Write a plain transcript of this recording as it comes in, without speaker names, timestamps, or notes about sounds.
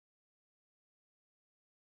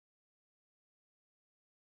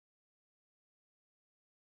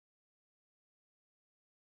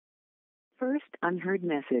First unheard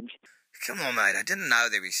message. Come on, mate, I didn't know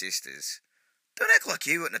they were sisters. Don't act like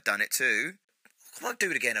you wouldn't have done it too. I won't do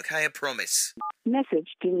it again, okay? I promise. Message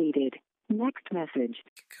deleted. Next message.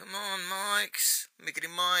 Come on, Mikes. Mickety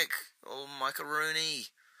Mike. Oh, Mike-a-rooney.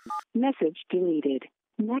 Message deleted.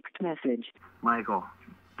 Next message. Michael,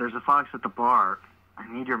 there's a fox at the bar.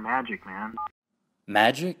 I need your magic, man.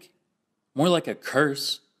 Magic? More like a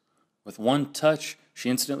curse. With one touch, she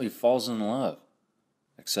instantly falls in love.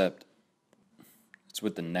 Except, it's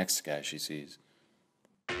with the next guy she sees.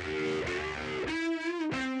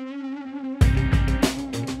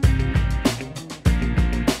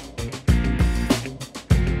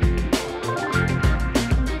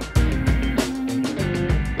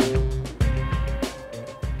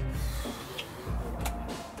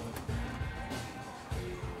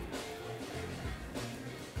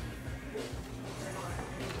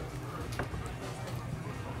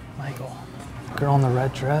 Michael, girl in the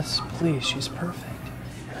red dress, please, she's perfect.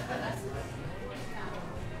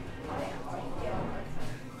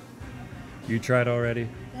 You tried already?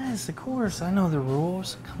 Yes, of course, I know the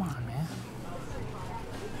rules. Come on, man.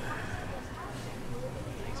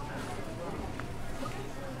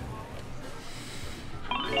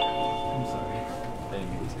 I'm sorry. Didn't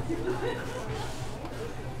mean to.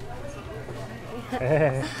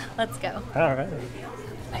 Hey. Let's go. All right.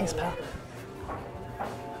 Thanks, pal.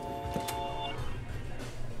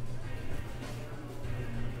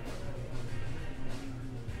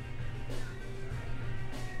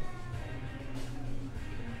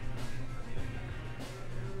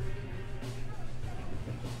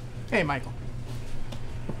 Hey, Michael.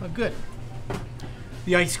 Oh, good.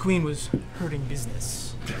 The Ice Queen was hurting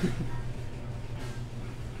business.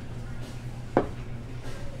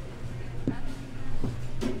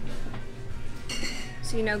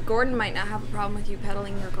 So, you know, Gordon might not have a problem with you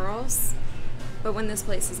peddling your girls, but when this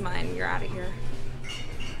place is mine, you're out of here. You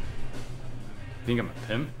think I'm a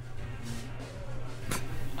pimp?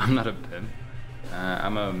 I'm not a pimp.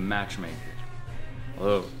 I'm a matchmaker.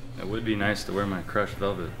 Although, it would be nice to wear my crushed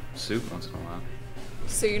velvet suit once in a while.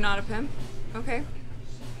 So you're not a pimp? Okay.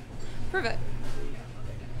 Prove it.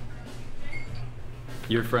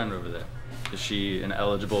 Your friend over there, is she an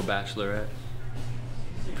eligible bachelorette?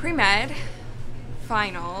 Pre-med.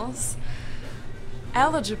 Finals.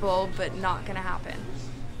 Eligible, but not gonna happen.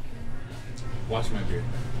 Watch my beard.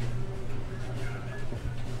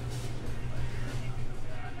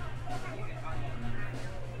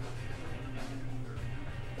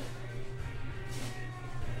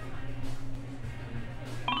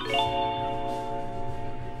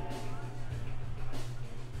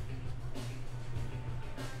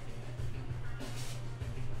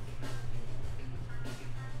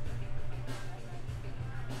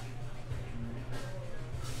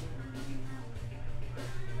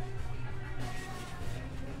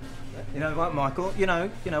 You know what, Michael? You know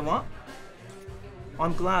what?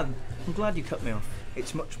 I'm glad you cut me off.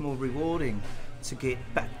 It's much more rewarding to get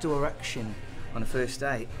backdoor action on a first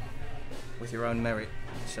date with your own merit.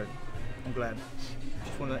 So, I'm glad.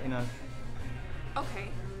 Just want to let you know. Okay.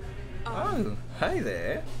 Oh, hey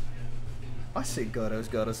there. I see Gordo's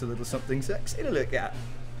got us a little something sexy to look at.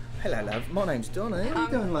 Hello, love. My name's Donna. How are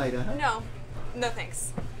you going later, huh? No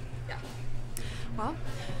thanks. Yeah. Well,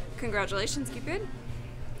 congratulations, Cupid.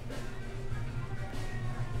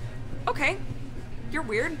 Okay. You're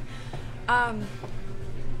weird. I'm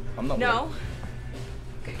not No. weird.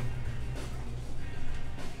 Okay.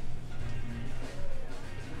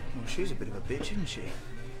 Well, she's a bit of a bitch, isn't she?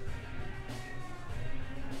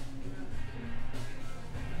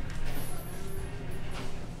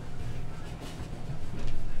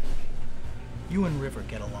 You and River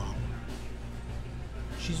get along.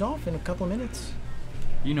 She's off in a couple of minutes.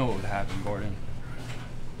 You know what would happen, Gordon.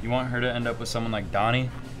 You want her to end up with someone like Donnie?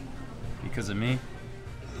 Because of me?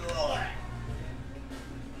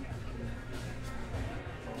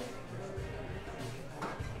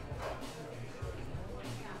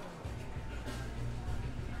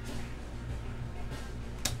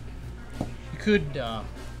 You could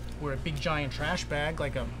wear a big giant trash bag,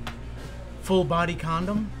 like a full body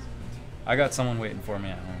condom. I got someone waiting for me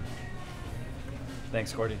at home.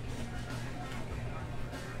 Thanks, Gordy.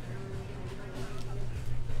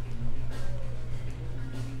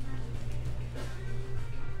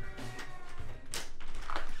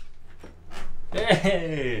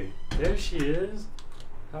 Hey, there she is.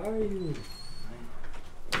 How are you?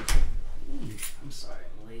 I'm sorry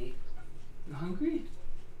I'm late. You hungry?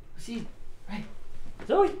 See, right.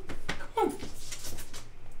 Zoe, come on.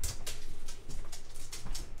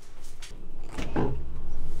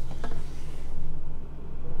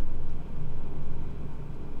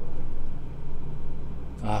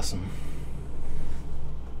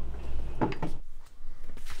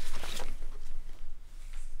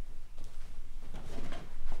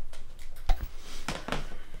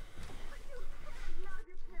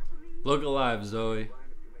 Look alive, Zoe.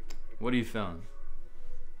 What are you feeling?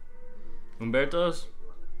 Humberto's?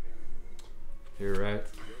 You're right.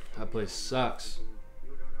 That place sucks.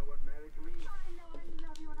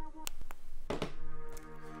 How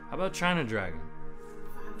about China Dragon?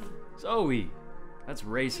 Zoe! That's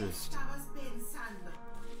racist.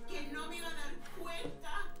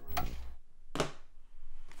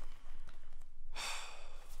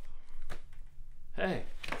 Hey.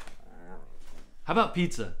 How about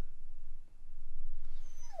pizza?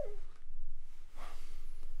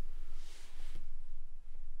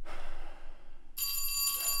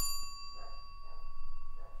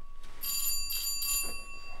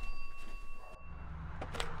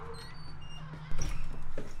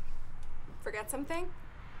 Forget something?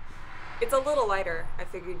 It's a little lighter. I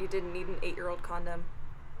figured you didn't need an 8-year-old condom.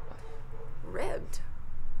 Ribbed.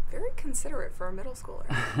 Very considerate for a middle schooler.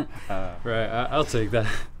 Right, I'll take that.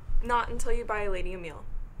 Not until you buy a lady a meal.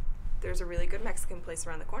 There's a really good Mexican place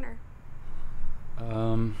around the corner.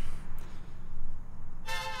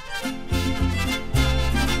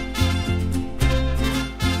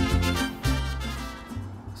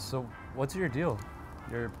 So, what's your deal?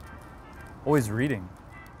 You're always reading.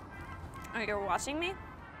 Oh, you're watching me?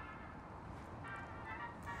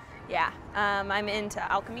 Yeah, I'm into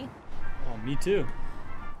alchemy. Oh, me too.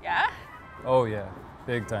 Yeah? Oh yeah,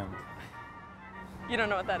 big time. You don't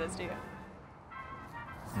know what that is, do you?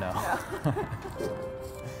 No.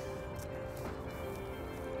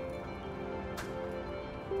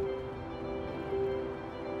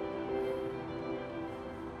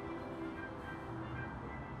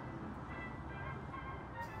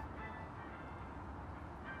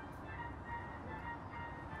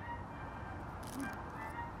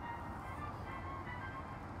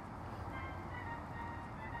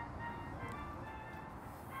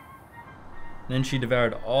 Then she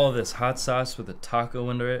devoured all this hot sauce with a taco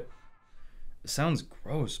under it. It sounds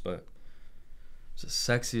gross, but it's the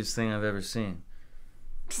sexiest thing I've ever seen.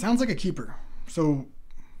 Sounds like a keeper. So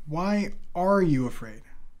why are you afraid?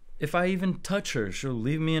 If I even touch her, she'll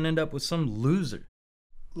leave me and end up with some loser.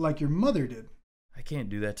 Like your mother did. I can't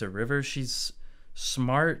do that to River. She's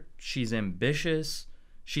smart, she's ambitious,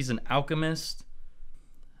 she's an alchemist.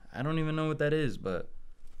 I don't even know what that is, but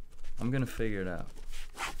I'm gonna figure it out.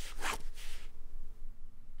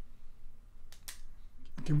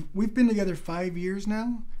 Okay, we've been together 5 years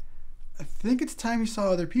now. I think it's time you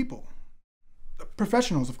saw other people.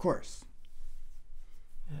 Professionals, of course.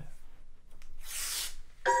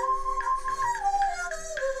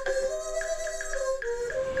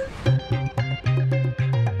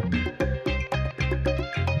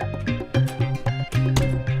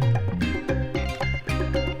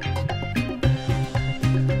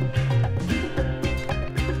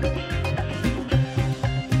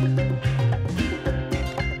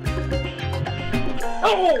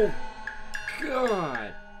 Oh,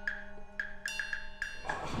 God.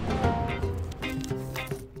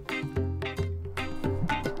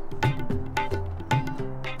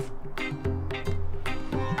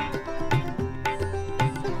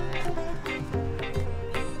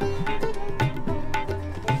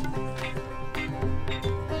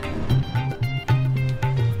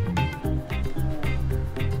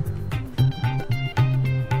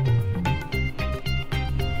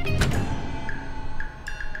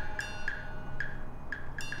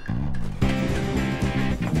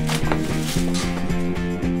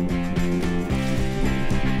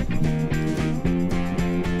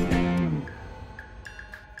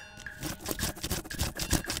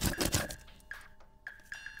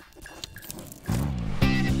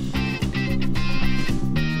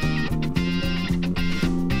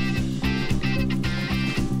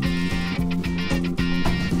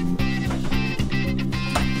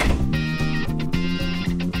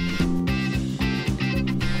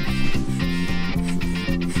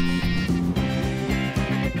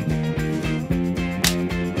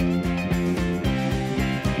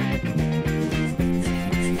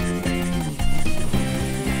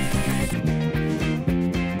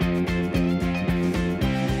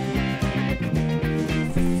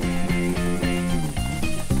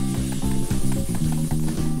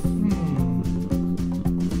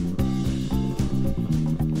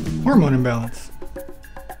 Hormone imbalance.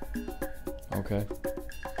 Okay.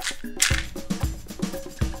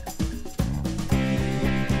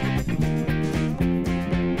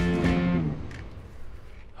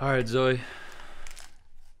 All right, Zoe.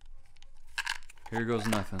 Here goes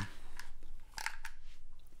nothing.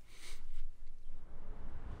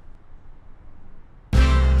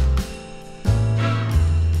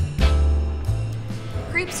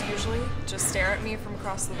 Creep groups usually just stare at me from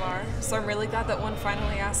across the bar, so I'm really glad that one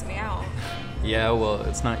finally asked me out. Yeah, well,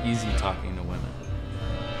 it's not easy talking to women.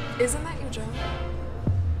 Isn't that your job?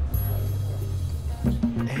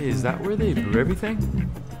 Hey, is that where they brew everything?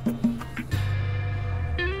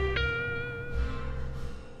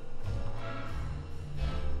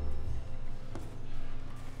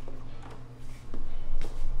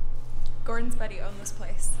 Gordon's buddy owned this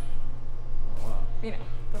place. Wow. You know,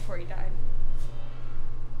 before he died.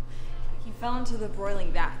 He fell into the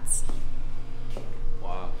broiling vats.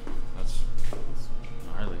 Wow, that's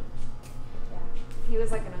gnarly. Yeah. He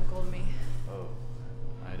was like an uncle to me. Oh,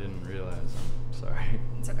 I didn't realize. I'm sorry.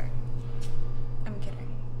 It's okay. I'm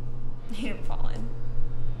kidding. He didn't fall in.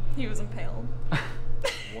 He was impaled.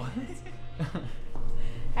 What?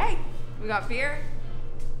 Hey, we got beer.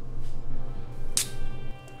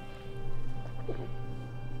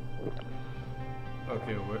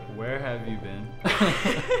 Okay, where have you been?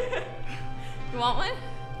 You want one?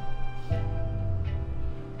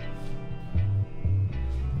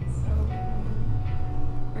 So,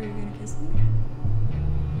 are you gonna kiss me?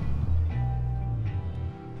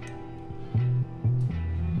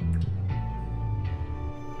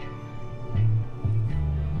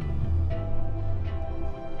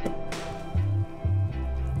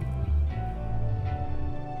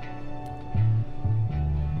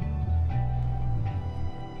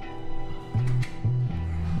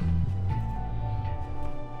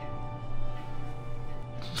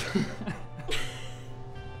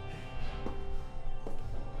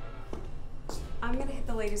 I'm gonna hit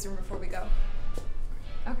the ladies' room before we go.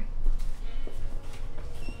 Okay.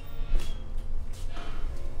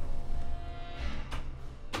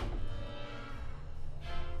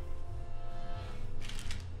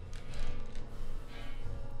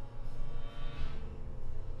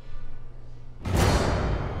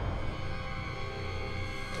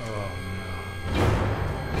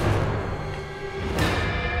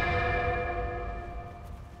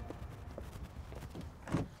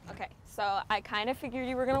 Okay, so I kind of figured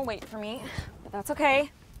you were gonna wait for me, but that's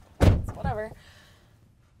okay. It's whatever.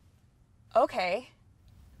 Okay,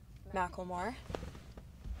 Macklemore.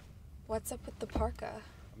 What's up with the parka?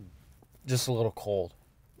 Just a little cold.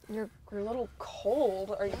 You're a little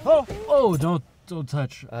cold. Are you? Oh, don't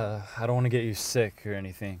touch. I don't want to get you sick or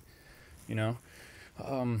anything. You know.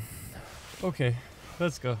 Okay,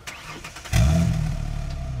 let's go.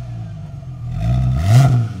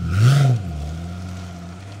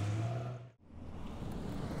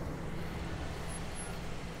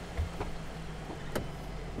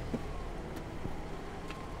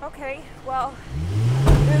 Okay, well,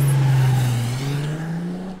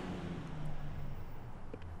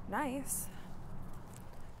 nice.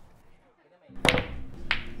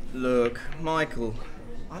 Look, Michael,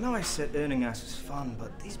 I know I said earning us was fun,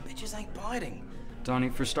 but these bitches ain't biting. Donnie,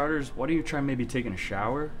 for starters, why don't you try maybe taking a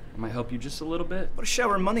shower? It might help you just a little bit. But a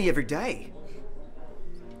shower of money every day.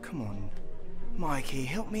 Come on, Mikey,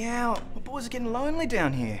 help me out. My boys are getting lonely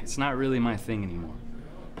down here. It's not really my thing anymore.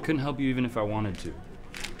 I couldn't help you even if I wanted to.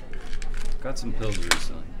 Got some pills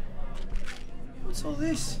recently. What's all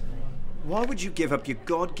this? Why would you give up your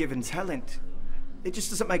God-given talent? It just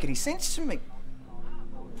doesn't make any sense to me.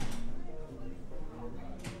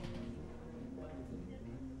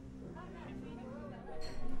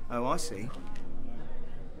 Oh, I see.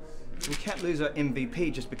 We can't lose our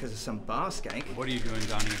MVP just because of some bar skank. What are you doing,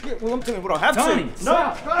 Donnie? Yeah, well, I'm doing what I have Donnie, to.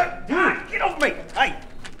 stop! No, get off me! Hey!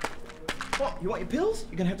 What, you want your pills?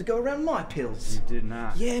 You're gonna have to go around my pills. You did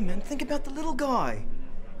not. Yeah, man, think about the little guy.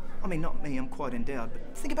 I mean, not me, I'm quite endowed,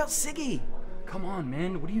 but think about Siggy. Come on,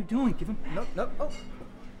 man, what are you doing? Give him back. No, oh.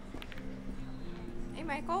 Hey,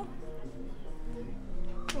 Michael.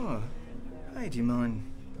 Oh, hey, do you mind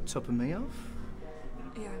topping me off?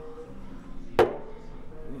 Yeah. Ooh,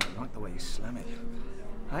 I like the way you slam it.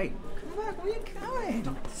 Hey, come back, where you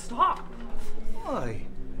going? Stop. Why?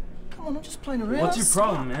 Come on, I'm just playing around. What's your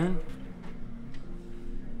problem, man?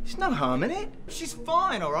 There's no harm in it. She's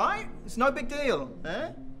fine, all right? It's no big deal, eh?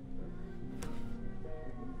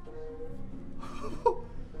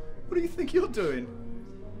 What do you think you're doing?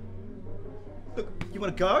 Look, you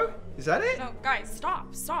want to go? Is that it? No, guys,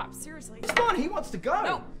 stop, seriously. It's fine, he wants to go.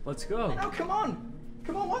 No. Let's go. No, come on.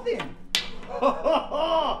 Come on, what then?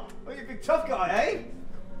 Oh, you big tough guy, eh?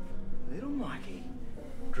 Little Mikey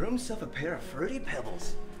grew himself a pair of fruity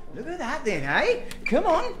pebbles. Look at that then, eh? Come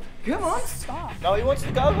on, come on. Stop. No, he wants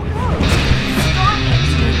to go, we'll go. Stop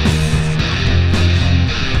it.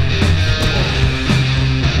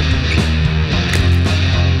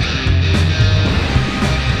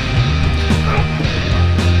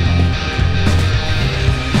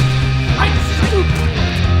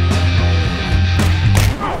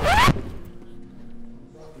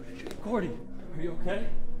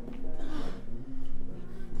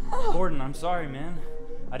 I'm sorry, man.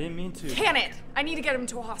 I didn't mean to. Can it! I need to get him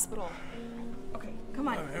to a hospital. Okay, come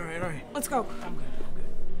on. All right. Let's go.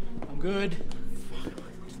 I'm good.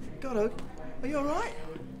 Godo, are you alright?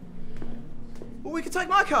 Well, we could take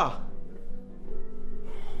my car.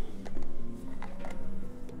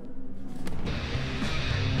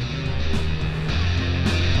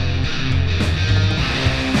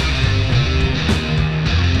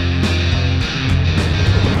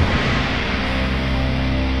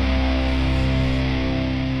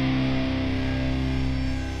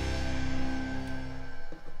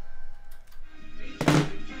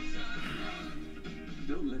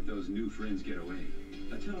 New friends get away.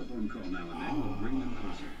 A telephone call now and then will bring them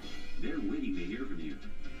closer. They're waiting to hear from you.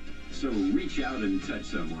 So reach out and touch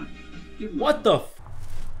someone. Give them What the f?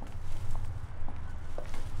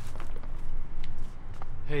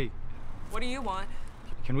 Hey. What do you want?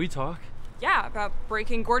 Can we talk? Yeah, about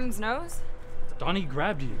breaking Gordon's nose? Donnie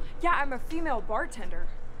grabbed you. Yeah, I'm a female bartender.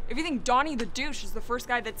 If you think Donnie the douche is the first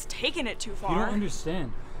guy that's taken it too far... You don't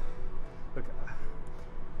understand. Look,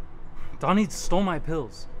 Donnie stole my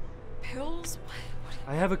pills. Pills?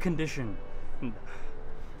 I have a condition.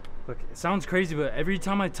 Look, it sounds crazy, but every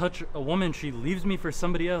time I touch a woman, she leaves me for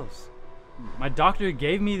somebody else. My doctor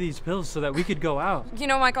gave me these pills so that we could go out. You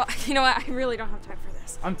know, Michael, you know what? I really don't have time for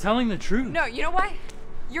this. I'm telling the truth. No, you know what?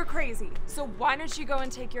 You're crazy. So why don't you go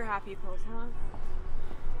and take your happy pills, huh?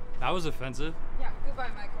 That was offensive. Yeah, goodbye,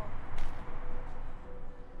 Michael.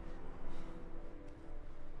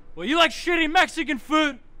 Well, you like shitty Mexican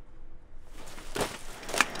food?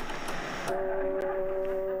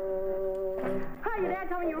 Hi, your dad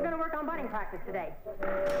told me you were going to work on bunting practice today.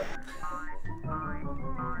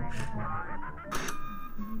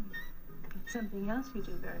 Something else you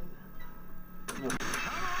do very well.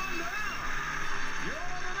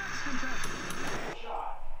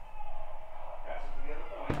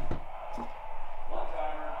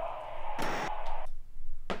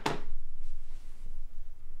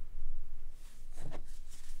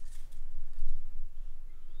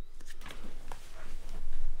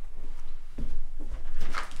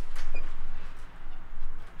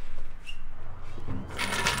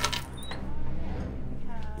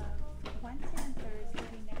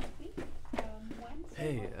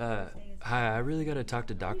 Hey, hi, I really gotta talk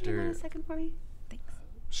to Dr. Can you hold on a second for me? Thanks.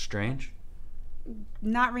 Strange?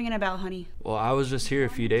 Not ringing a bell, honey. Well, I was just here a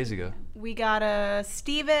few days ago. We got a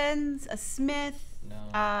Stevens, a Smith,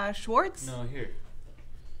 Schwartz. No, here.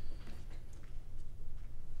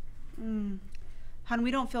 Hon, we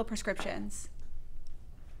don't fill prescriptions.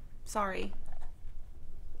 Sorry.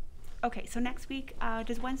 Okay, so next week,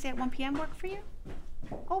 does Wednesday at 1 p.m. work for you?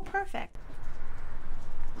 Oh, perfect.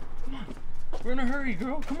 Come on. We're in a hurry,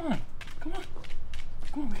 girl. Come on. Come on.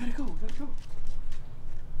 Come on, we gotta go. We gotta go.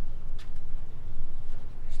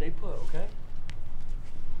 Stay put, okay?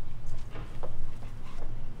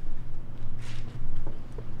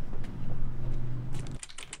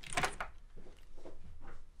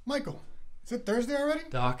 Michael, is it Thursday already?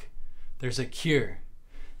 Doc, there's a cure.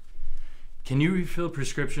 Can you refill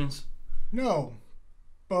prescriptions? No,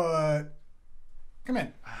 but come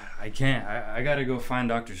in. I can't. I gotta go find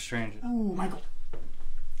Dr. Strange. Ooh, Michael.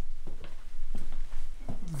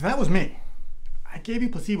 That was me. I gave you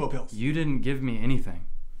placebo pills. You didn't give me anything.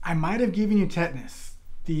 I might have given you tetanus.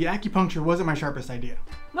 The acupuncture wasn't my sharpest idea.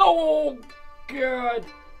 No! God!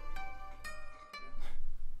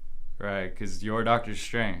 Right, because you're Dr.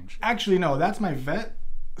 Strange. Actually, no, that's my vet.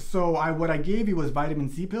 So what I gave you was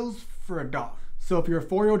vitamin C pills for a dog. So if you're a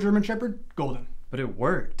 4-year-old German Shepherd, golden. But it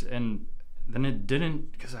worked, and then it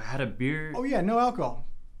didn't because I had a beer. Oh yeah, no alcohol.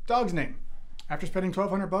 Dog's name. After spending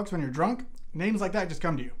 $1,200 when you're drunk, names like that just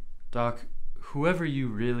come to you. Doc, whoever you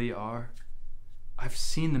really are, I've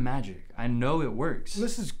seen the magic. I know it works.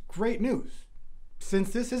 This is great news.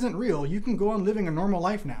 Since this isn't real, you can go on living a normal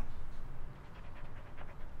life now.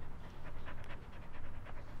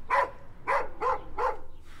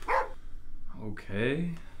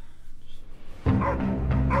 Okay. You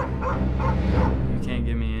can't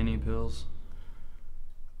give me any pills?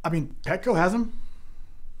 I mean, Petco has them.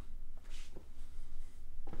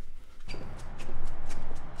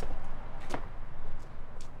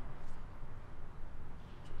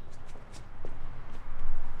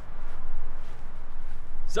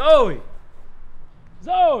 Zoe!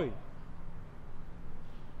 Zoe!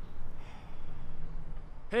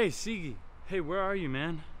 Hey, Sigi. Hey, where are you,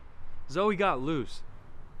 man? Zoe got loose.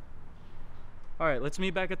 Alright, let's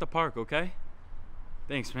meet back at the park, okay?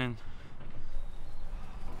 Thanks, man.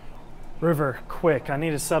 River, quick, I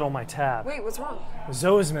need to settle my tab. Wait, what's wrong?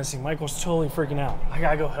 Zoe's missing. Michael's totally freaking out. I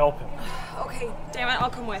gotta go help him. Okay, damn it, I'll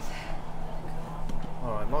come with.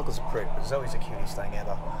 Alright, Michael's a prick, but Zoe's the cutest thing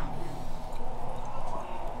ever.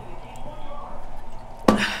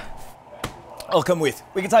 I'll come with.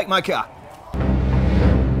 We can take my car.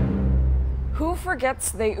 Who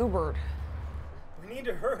forgets they Ubered? We need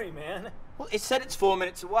to hurry, man. Well, it said it's 4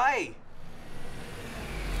 minutes away.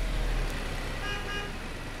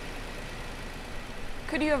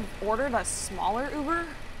 Could you have ordered a smaller Uber?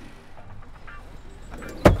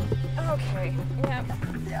 Okay, yep.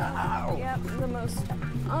 Yep, the most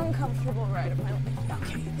uncomfortable ride of my life.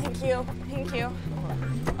 Okay, thank you.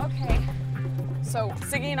 Okay, so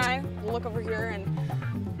Siggy and I will look over here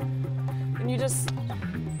and you just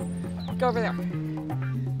go over there.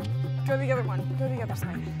 Go to the other one, go to the other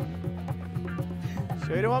side.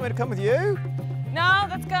 Sure you don't want me to come with you? No,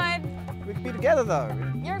 that's good. We can be together though.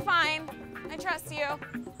 You're fine. I trust you.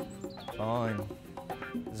 Fine.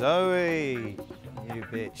 Zoe, you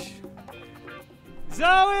bitch.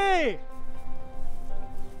 Zoe!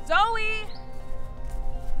 Zoe!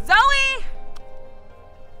 Zoe!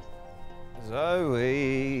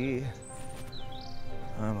 Zoe.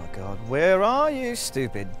 Oh my God, where are you,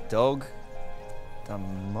 stupid dog?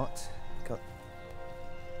 Dumb mutt. God.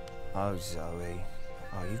 Oh, Zoe.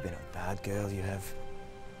 Oh, you've been a bad girl, you have.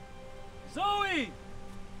 Zoe!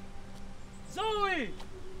 Zoe!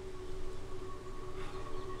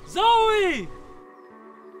 Zoe!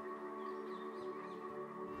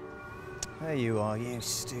 There you are, you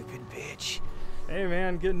stupid bitch. Hey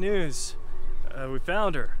man, good news. We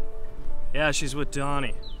found her. Yeah, she's with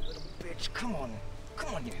Donnie. Little bitch, come on.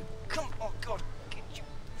 Come on, you. Come on, oh God, get you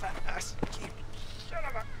fat ass. You son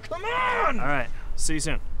of a... Come on! Alright, see you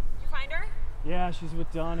soon. You find her? Yeah, she's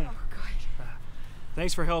with Donnie. Oh, good.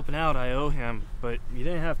 Thanks for helping out, I owe him, but you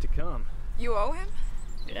didn't have to come. You owe him?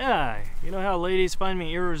 Yeah, you know how ladies find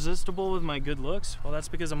me irresistible with my good looks? Well, that's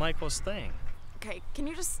because of Michael's thing. Okay, can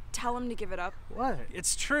you just tell him to give it up? What?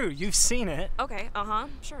 It's true, you've seen it. Okay,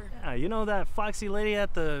 sure. Yeah, you know that foxy lady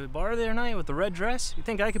at the bar the other night with the red dress? You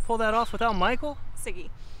think I could pull that off without Michael? Siggy,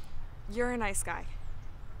 you're a nice guy.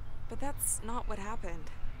 But that's not what happened.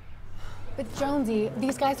 But Jonesy,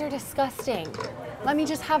 these guys are disgusting. Let me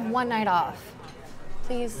just have one night off.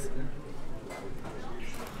 Please.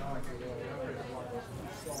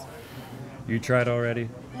 You tried already?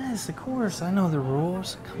 Yes, of course. I know the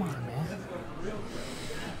rules. Come on, man.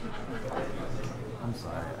 I'm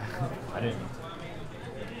sorry. I didn't.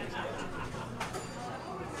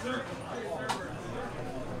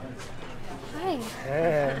 Hi.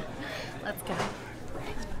 Hey. Let's go.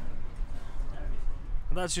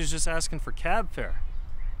 I thought she was just asking for cab fare.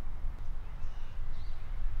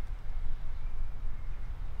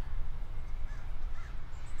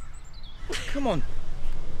 Come on.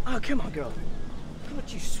 Oh, come on, girl. Come on,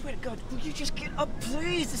 you swear to God. Will you just get up,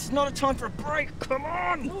 please? This is not a time for a break. Come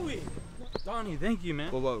on. Louie. Donnie, thank you,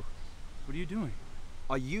 man. Whoa, whoa. What are you doing?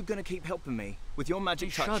 Are you gonna keep helping me with your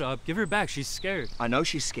magic touch? Shut up. Give her back. She's scared. I know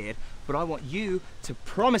she's scared, but I want you to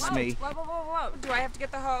promise me... Whoa. Do I have to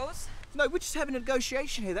get the hose? No, we're just having a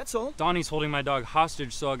negotiation here, that's all. Donnie's holding my dog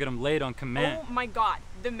hostage so I'll get him laid on command. Oh my God,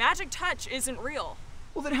 the magic touch isn't real.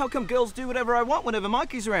 Well, then how come girls do whatever I want whenever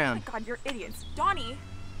Mikey's around? Oh my God, you're idiots. Donnie,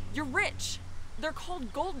 you're rich. They're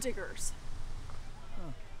called gold diggers.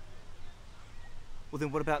 Oh. Well,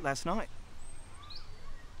 then what about last night?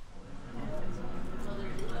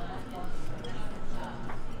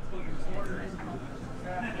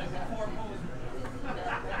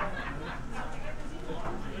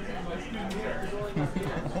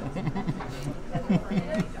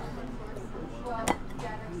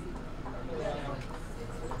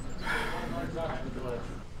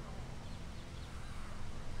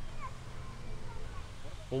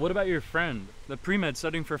 Well, what about your friend, the pre-med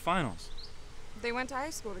studying for finals? They went to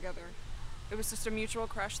high school together. It was just a mutual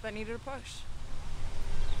crush that needed a push.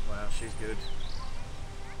 Wow, she's good.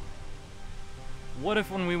 What if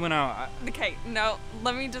when we went out, Okay, no,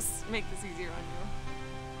 let me just make this easier on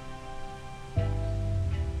you.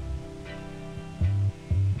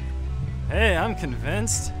 Hey, I'm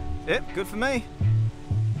convinced. Yep, good for me.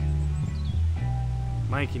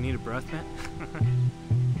 Mike, you need a breath mint?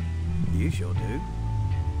 You sure do.